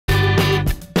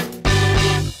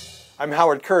I'm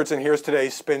Howard Kurtz, and here's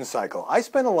today's Spin Cycle. I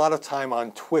spend a lot of time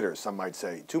on Twitter, some might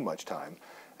say too much time,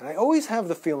 and I always have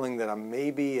the feeling that I'm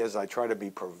maybe, as I try to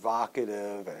be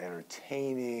provocative and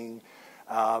entertaining,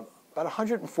 about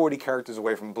 140 characters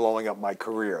away from blowing up my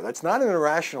career. That's not an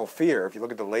irrational fear. If you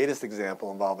look at the latest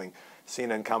example involving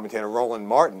CNN commentator Roland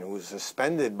Martin, who was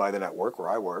suspended by the network where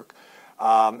I work,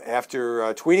 after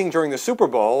tweeting during the Super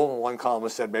Bowl. One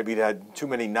columnist said maybe he'd had too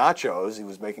many nachos. He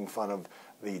was making fun of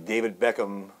the David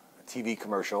Beckham TV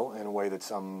commercial in a way that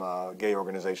some gay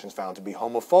organizations found to be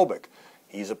homophobic.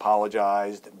 He's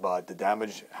apologized, but the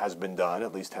damage has been done,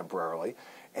 at least temporarily.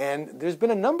 And there's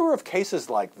been a number of cases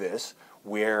like this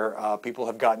where people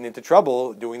have gotten into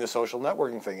trouble doing the social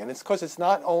networking thing. And it's because it's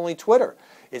not only Twitter.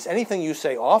 It's anything you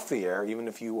say off the air, even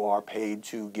if you are paid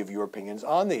to give your opinions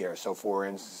on the air. So, for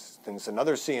instance,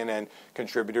 another CNN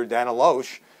contributor, Dana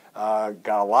Loesch,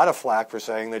 got a lot of flack for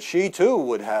saying that she, too,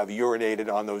 would have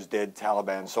urinated on those dead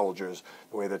Taliban soldiers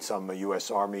the way that some U.S.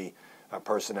 Army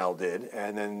personnel did.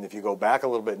 And then if you go back a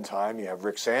little bit in time, you have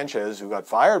Rick Sanchez, who got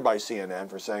fired by CNN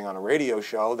for saying on a radio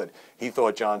show that he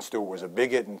thought Jon Stewart was a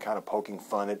bigot and kind of poking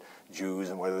fun at Jews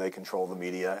and whether they control the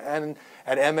media. And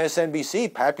at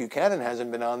MSNBC, Pat Buchanan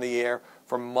hasn't been on the air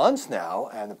for months now,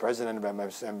 and the president of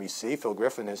MSNBC, Phil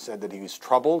Griffin, has said that he was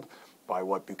troubled by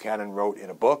what Buchanan wrote in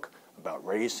a book about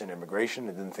race and immigration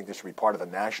and didn't think this should be part of the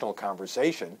national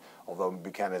conversation, although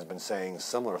Buchanan has been saying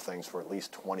similar things for at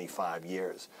least 25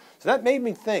 years. So that made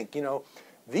me think, you know,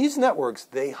 these networks,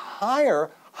 they hire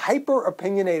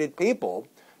hyper-opinionated people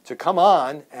to come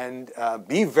on and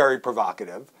be very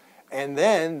provocative, and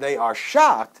then they are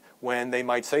shocked when they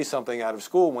might say something out of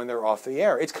school when they're off the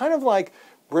air. It's kind of like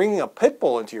bringing a pit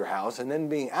bull into your house and then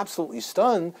being absolutely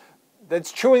stunned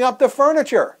that's chewing up the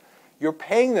furniture. You're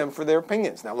paying them for their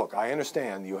opinions. Now, look, I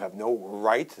understand you have no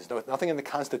right. There's nothing in the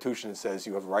Constitution that says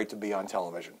you have a right to be on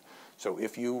television. So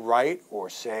if you write or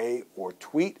say or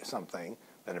tweet something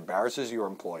that embarrasses your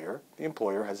employer, the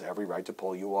employer has every right to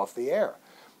pull you off the air.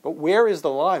 But where is the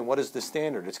line? What is the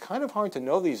standard? It's kind of hard to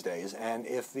know these days. And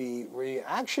if the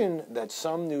reaction that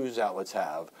some news outlets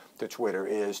have to Twitter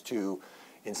is to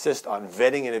insist on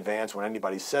vetting in advance when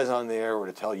anybody says on there, or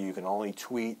to tell you you can only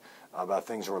tweet about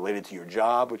things related to your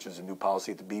job, which is a new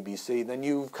policy at the BBC, then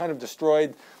you've kind of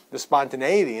destroyed the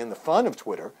spontaneity and the fun of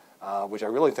Twitter, which I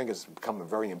really think has become a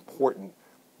very important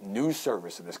news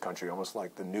service in this country, almost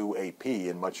like the new AP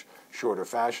in much shorter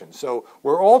fashion. So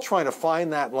we're all trying to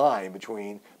find that line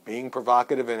between being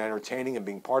provocative and entertaining and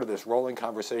being part of this rolling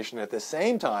conversation, at the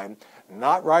same time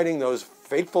not writing those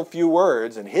fateful few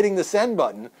words and hitting the send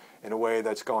button in a way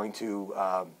that's going to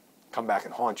come back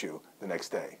and haunt you the next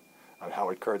day. I'm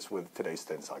Howard Kurtz with today's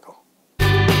Spin Cycle.